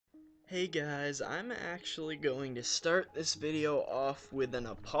Hey guys, I'm actually going to start this video off with an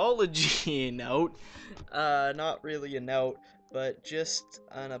apology note. Not really a note, but just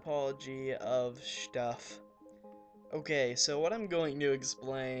an apology of stuff. Okay, so what I'm going to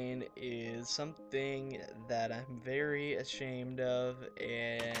explain is something that I'm very ashamed of,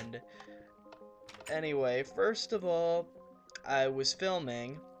 and anyway, first of all, I was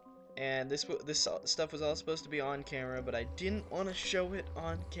filming, and this stuff was all supposed to be on camera, but I didn't want to show it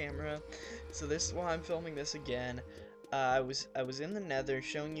on camera, so this is why I'm filming this again. I was in the Nether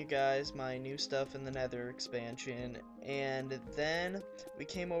showing you guys my new stuff in the Nether expansion, and then we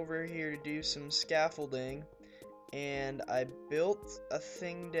came over here to do some scaffolding, and I built a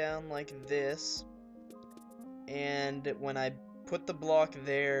thing down like this, and when I put the block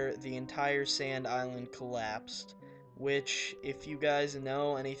there, the entire sand island collapsed. Which, if you guys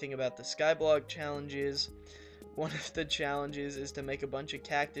know anything about the SkyBlock challenges, one of the challenges is to make a bunch of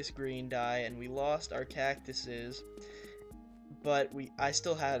cactus green dye, and we lost our cactuses, but I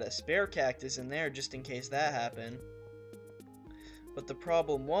still had a spare cactus in there just in case that happened. But the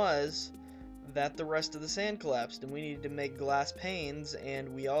problem was that the rest of the sand collapsed, and we needed to make glass panes,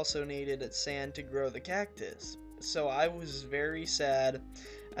 and we also needed sand to grow the cactus. So I was very sad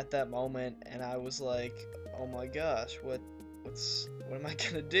at that moment, and I was like, oh my gosh, what am I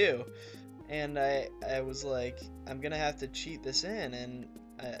gonna do? And I was like, I'm gonna have to cheat this in, and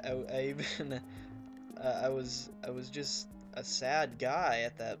I even I was just a sad guy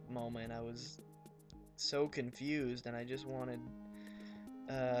at that moment. I was so confused, and I just wanted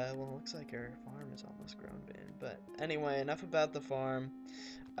well, it looks like our farm is almost grown in, but anyway, enough about the farm.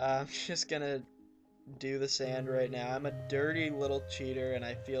 I'm just gonna do the sand right now. I'm a dirty little cheater, and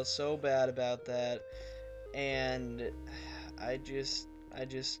I feel so bad about that, and I just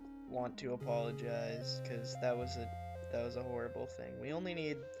want to apologize, because that was a horrible thing. We only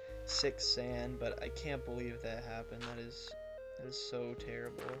need 6 sand, but I can't believe that happened. That is so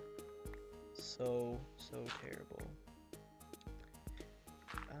terrible. So terrible.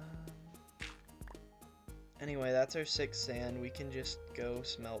 Anyway, that's our 6 sand. We can just go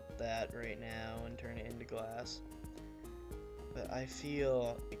smelt that right now and turn it into glass. But I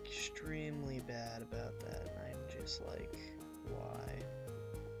feel extremely bad about that, and I'm just like, why?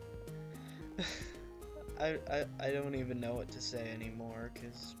 I don't even know what to say anymore,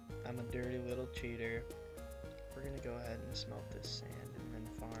 because I'm a dirty little cheater. We're gonna go ahead and smelt this sand and then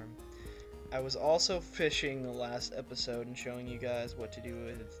farm. I was also fishing the last episode and showing you guys what to do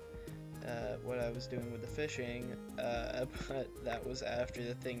with what I was doing with the fishing, but that was after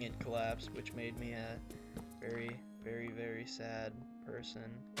the thing had collapsed, which made me a very sad person.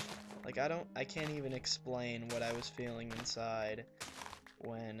 Like, I can't even explain what I was feeling inside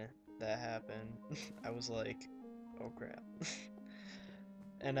when that happened. I was like, oh crap.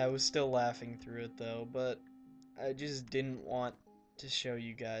 And I was still laughing through it though, but I just didn't want to show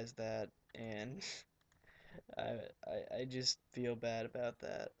you guys that, and I just feel bad about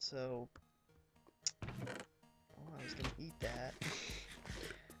that. So, oh, I was gonna eat that.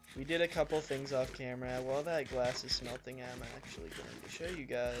 We did a couple things off camera. While that glass is smelting, I'm actually going to show you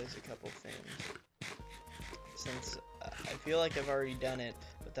guys a couple things. Since I feel like I've already done it,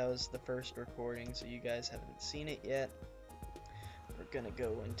 but that was the first recording, so you guys haven't seen it yet. We're gonna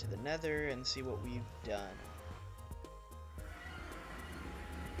go into the Nether and see what we've done.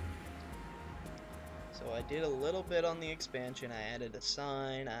 So I did a little bit on the expansion. I added a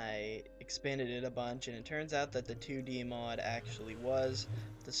sign, I expanded it a bunch, and it turns out that the 2D mod actually was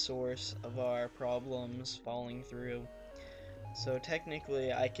the source of our problems falling through. So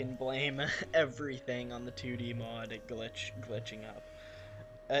technically I can blame everything on the 2D mod glitching up,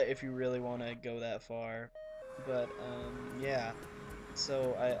 if you really want to go that far. But yeah,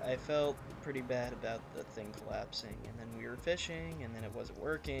 so I felt pretty bad about the thing collapsing, and then we were fishing, and then it wasn't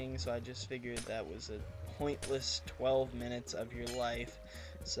working, so I just figured that was a pointless 12 minutes of your life,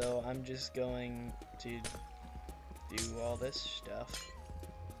 so I'm just going to do all this stuff.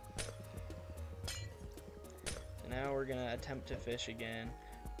 So now we're gonna attempt to fish again,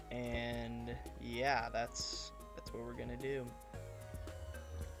 and yeah, that's what we're gonna do.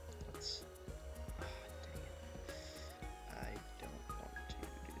 Let's, dang it. I don't want to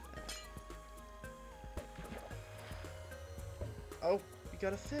do that. Oh, we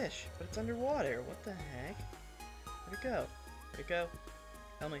got a fish, but it's underwater. What the heck? Where'd it go? Where'd it go?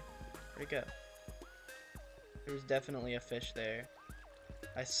 Tell me. Where'd it go? There was definitely a fish there.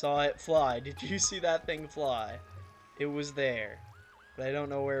 I saw it fly. Did you see that thing fly? It was there, but I don't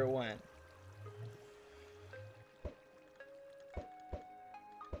know where it went.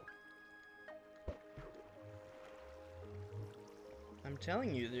 I'm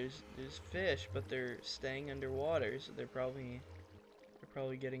telling you, there's fish, but they're staying underwater, so they're probably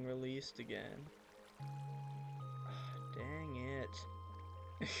getting released again. Dang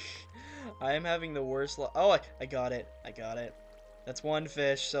it. I am having the worst luck. Oh, I got it. I got it. That's one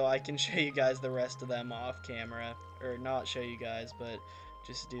fish, so I can show you guys the rest of them off camera. Or not show you guys, but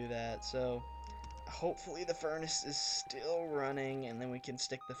just do that. So hopefully the furnace is still running, and then we can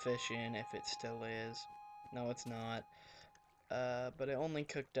stick the fish in if it still is. No, it's not. But it only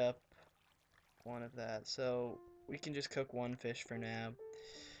cooked up one of that, so we can just cook one fish for now.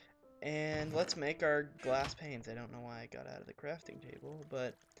 And let's make our glass panes. I don't know why I got out of the crafting table,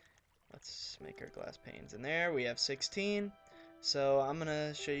 but let's make our glass panes. And there we have 16. So I'm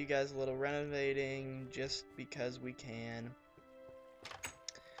gonna show you guys a little renovating just because we can.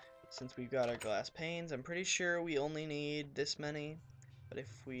 Since we've got our glass panes, I'm pretty sure we only need this many. But if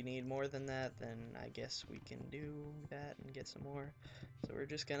we need more than that, then I guess we can do that and get some more. So we're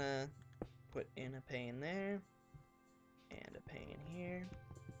just gonna put in a pane there and a pane here.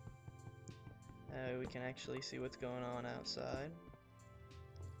 We can actually see what's going on outside.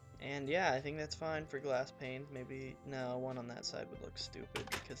 And yeah, I think that's fine for glass panes. Maybe, no, one on that side would look stupid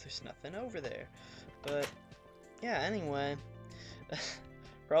because there's nothing over there. But yeah, anyway,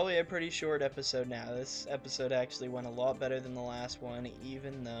 probably a pretty short episode now. This episode actually went a lot better than the last one,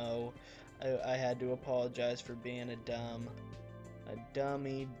 even though I had to apologize for being a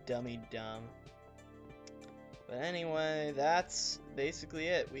dummy dumb. But anyway, that's basically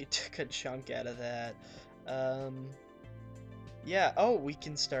it. We took a chunk out of that. Yeah, oh, we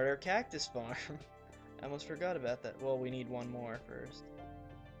can start our cactus farm. I almost forgot about that. Well, we need one more first.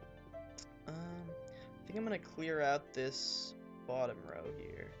 I think I'm gonna clear out this bottom row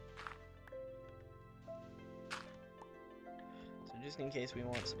here. So just in case we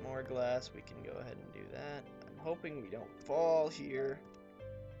want some more glass, we can go ahead and do that. I'm hoping we don't fall here.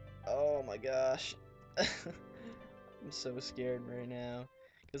 Oh my gosh. I'm so scared right now.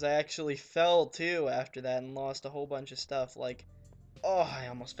 Because I actually fell too after that and lost a whole bunch of stuff. Like, oh, I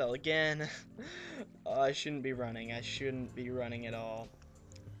almost fell again. Oh, I shouldn't be running. I shouldn't be running at all.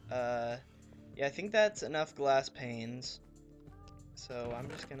 Yeah, I think that's enough glass panes. So I'm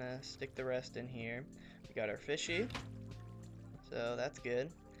just gonna stick the rest in here. We got our fishy. So that's good.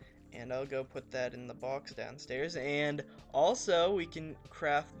 And I'll go put that in the box downstairs. And also, we can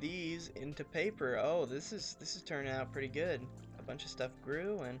craft these into paper. Oh, this is turning out pretty good. A bunch of stuff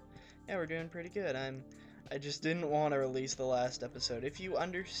grew, and yeah, we're doing pretty good. I just didn't want to release the last episode. If you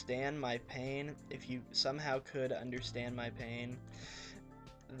understand my pain, if you somehow could understand my pain,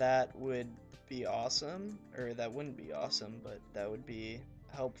 that would be awesome. Or that wouldn't be awesome, but that would be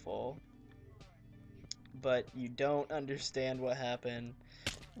helpful. But you don't understand what happened.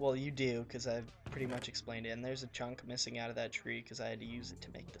 Well, you do, because I've pretty much explained it. And there's a chunk missing out of that tree because I had to use it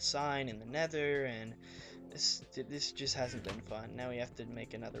to make the sign in the nether, and this just hasn't been fun. Now we have to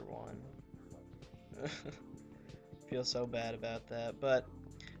make another one. Feel so bad about that, but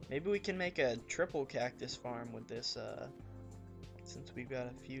maybe we can make a triple cactus farm with this, since we've got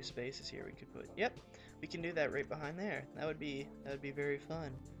a few spaces here we could put. Yep, we can do that right behind there. That would be very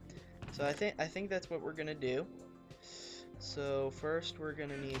fun. So I think that's what we're gonna do. So first we're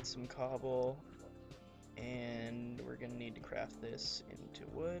gonna need some cobble, and we're gonna need to craft this into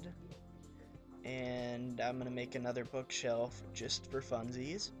wood, and I'm gonna make another bookshelf just for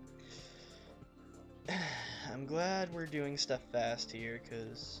funsies. I'm glad we're doing stuff fast here,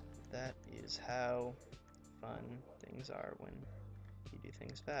 because that is how fun things are when you do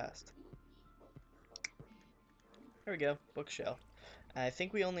things fast. There we go, bookshelf. I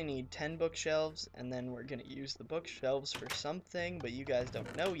think we only need 10 bookshelves, and then we're going to use the bookshelves for something, but you guys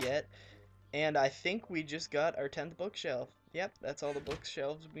don't know yet. And I think we just got our 10th bookshelf. Yep, that's all the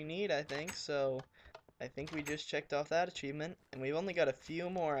bookshelves we need, I think. So I think we just checked off that achievement, and we've only got a few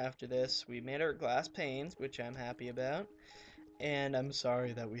more after this. We made our glass panes, which I'm happy about. And I'm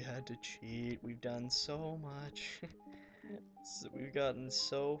sorry that we had to cheat. We've done so much. So we've gotten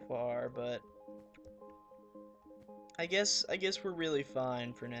so far, but I guess we're really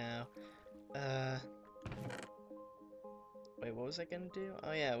fine for now. Wait, what was I gonna do?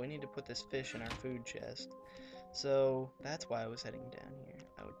 Oh yeah, we need to put this fish in our food chest. So that's why I was heading down here.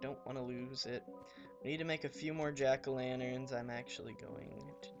 I don't want to lose it. We need to make a few more jack-o'-lanterns. I'm actually going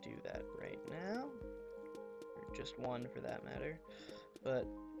to do that right now. Or just one for that matter. But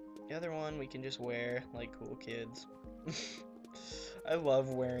the other one we can just wear like cool kids. I love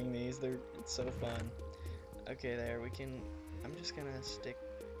wearing these. It's so fun. Okay, there, I'm just gonna stick,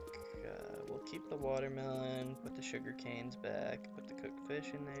 we'll keep the watermelon, put the sugar canes back, put the cooked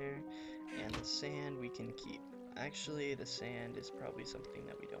fish in there, and the sand we can keep. Actually, the sand is probably something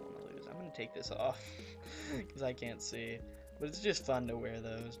that we don't want to lose. I'm gonna take this off because I can't see. But it's just fun to wear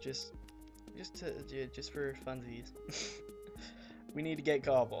those, just for funsies. We need to get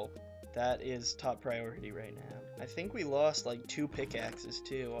cobble. That is top priority right now. I think we lost like 2 pickaxes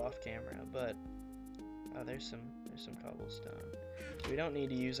too off camera, but oh, there's some cobblestone. So we don't need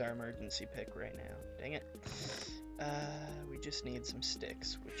to use our emergency pick right now. Dang it. We just need some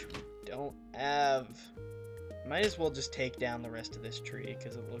sticks, which we don't have. Might as well just take down the rest of this tree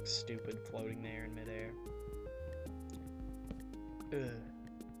because it looks stupid floating there in midair.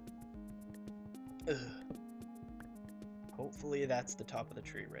 Ugh. Hopefully that's the top of the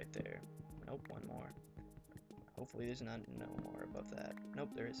tree right there. Nope, one more. Hopefully there's no more above that. Nope,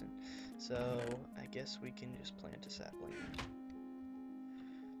 there isn't. So I guess we can just plant a sapling.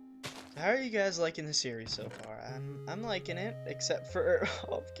 So how are you guys liking the series so far? I'm liking it, except for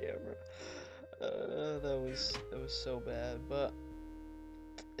off camera. That was so bad, but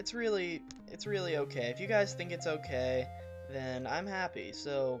it's really okay. If you guys think it's okay, then I'm happy.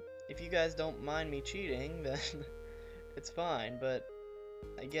 So if you guys don't mind me cheating, then it's fine. But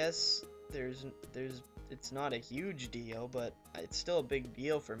I guess it's not a huge deal, but it's still a big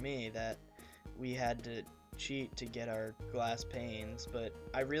deal for me that we had to cheat to get our glass panes. But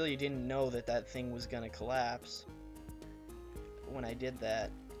I really didn't know that that thing was gonna collapse when I did that,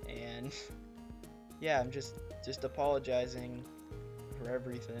 and yeah, I'm just apologizing for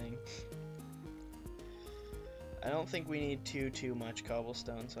everything. I don't think we need too much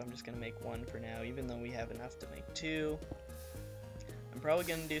cobblestone, so I'm just gonna make 1 for now, even though we have enough to make 2. I'm probably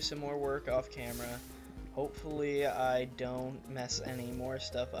gonna do some more work off camera. Hopefully I don't mess any more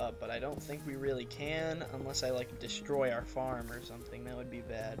stuff up, but I don't think we really can unless I like destroy our farm or something. That would be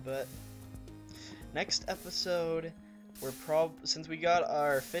bad. But next episode, since we got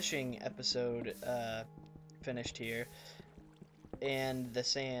our fishing episode finished here, and the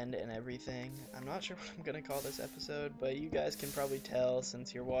sand and everything, I'm not sure what I'm gonna call this episode, but you guys can probably tell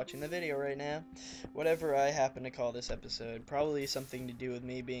since you're watching the video right now. Whatever I happen to call this episode, probably something to do with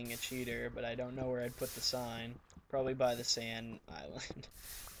me being a cheater, but I don't know where I'd put the sign. Probably by the sand island.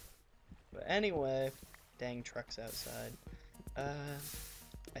 But anyway, dang trucks outside.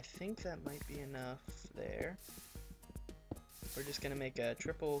 I think that might be enough there. We're just gonna make a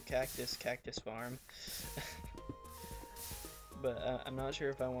triple cactus farm. But I'm not sure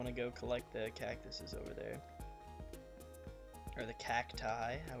if I want to go collect the cactuses over there. Or the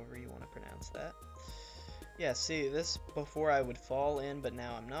cacti, however you want to pronounce that. Yeah, see, this before I would fall in, but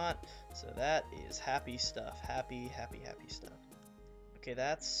now I'm not. So that is happy stuff. Happy stuff. Okay,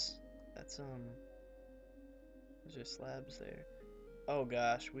 that's there's just slabs there. Oh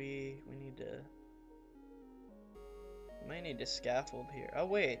gosh, we need to, might need to scaffold here. Oh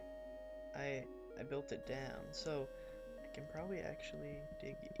wait, I built it down, so I can probably actually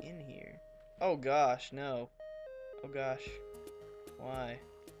dig in here. Oh gosh, no. Oh gosh, why?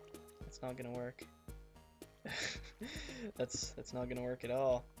 That's not gonna work. that's not gonna work at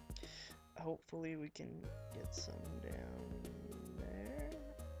all. Hopefully we can get some down there.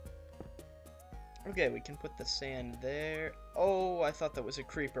 Okay, we can put the sand there. Oh, I thought that was a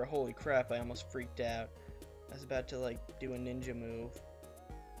creeper. Holy crap, I almost freaked out. I was about to like do a ninja move,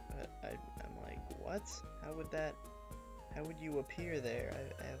 but I'm like, what? How would you appear there?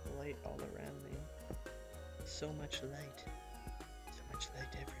 I have light all around me. So much light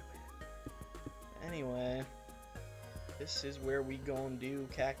everywhere. Anyway, this is where we gon' do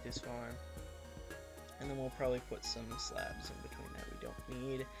cactus farm, and then we'll probably put some slabs in between that. We don't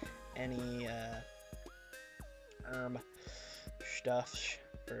need any stuff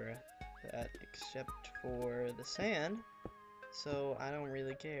for that except for the sand, so I don't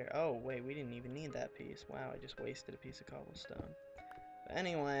really care. Oh wait, we didn't even need that piece. Wow, I just wasted a piece of cobblestone. But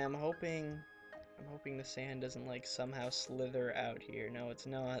anyway, I'm hoping the sand doesn't like somehow slither out here. No, it's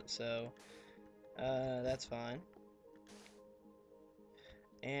not, so that's fine.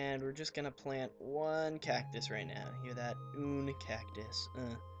 And we're just gonna plant 1 cactus right now. Hear that? Oon cactus.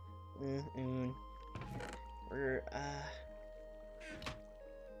 Oon. We're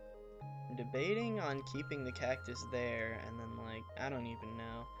debating on keeping the cactus there, and then like, I don't even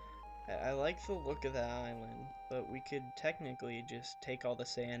know. I like the look of the island, but we could technically just take all the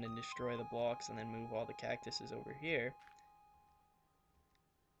sand and destroy the blocks and then move all the cactuses over here.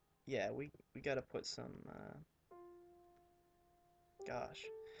 Yeah, we gotta put some, gosh.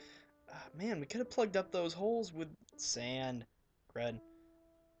 Man, we could have plugged up those holes with sand. Crud.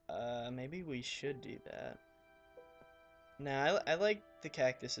 Maybe we should do that. Nah, I like the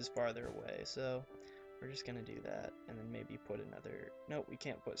cactuses farther away, so we're just gonna do that, and then maybe put another... Nope, we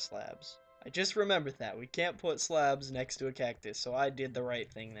can't put slabs. I just remembered that. We can't put slabs next to a cactus, so I did the right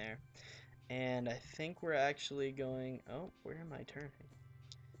thing there. And I think we're actually going... Oh, where am I turning?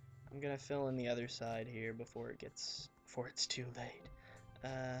 I'm gonna fill in the other side here before it's too late.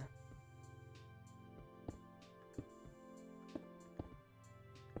 There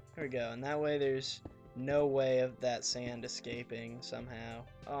we go, and that way there's no way of that sand escaping somehow.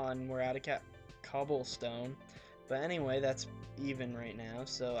 Oh, and we're out of cobblestone. But anyway, that's even right now,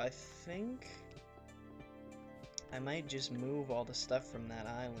 so I think I might just move all the stuff from that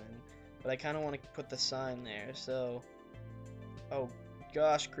island. But I kind of want to put the sign there, so... Oh,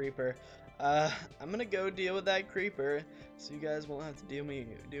 gosh, creeper. I'm gonna go deal with that creeper, so you guys won't have to deal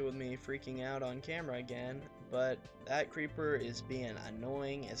with me freaking out on camera again. But that creeper is being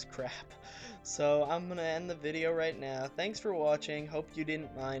annoying as crap. So I'm gonna end the video right now. Thanks for watching. Hope you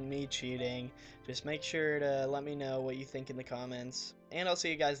didn't mind me cheating. Just make sure to let me know what you think in the comments, and I'll see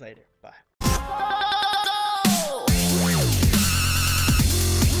you guys later. Bye.